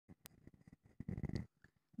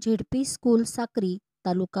ZP school Sakri,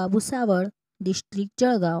 taluka Bhusawal, district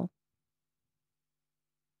Jalgaon.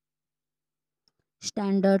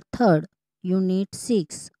 Standard 3rd, Unit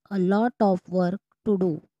 6, A lot of work to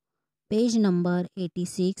do. Page number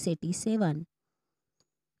 86-87.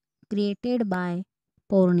 Created by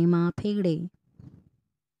Pournima Fegade.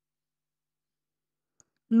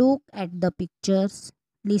 Look at the pictures,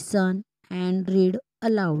 listen and read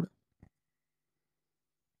aloud.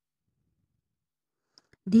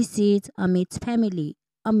 This is Amit's family.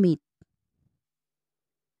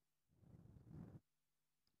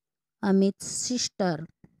 Amit's sister.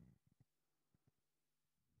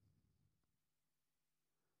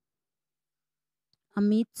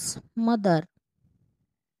 Amit's mother.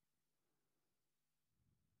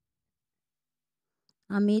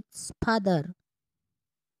 Amit's father.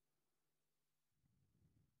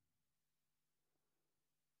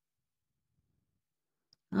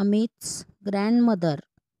 Amit's grandmother.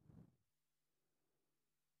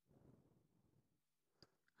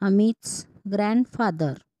 Amit's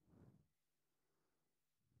grandfather.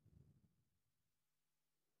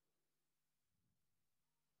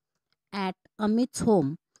 At Amit's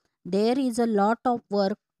home, there is a lot of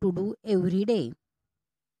work to do every day.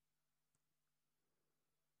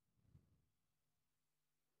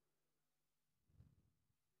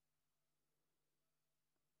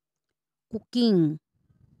 Cooking,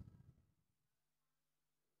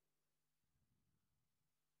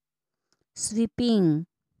 sweeping,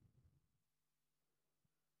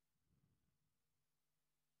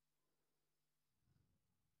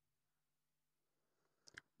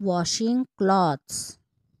 washing clothes,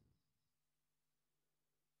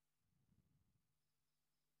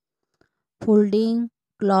 folding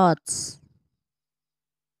clothes,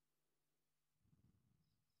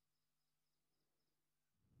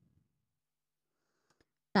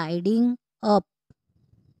 tidying up,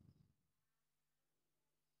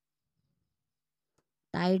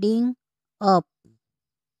 tidying up,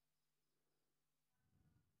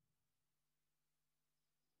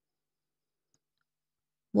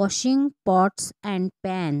 washing pots and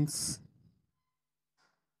pans,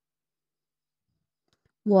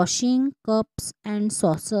 washing cups and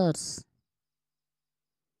saucers,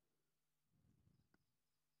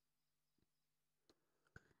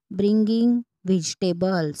 bringing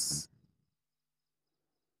vegetables,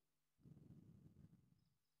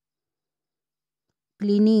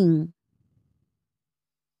 cleaning,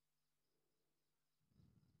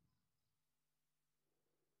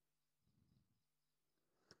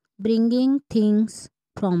 bringing things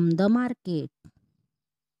from the market.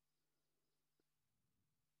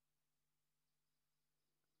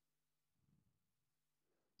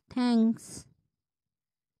 Thanks.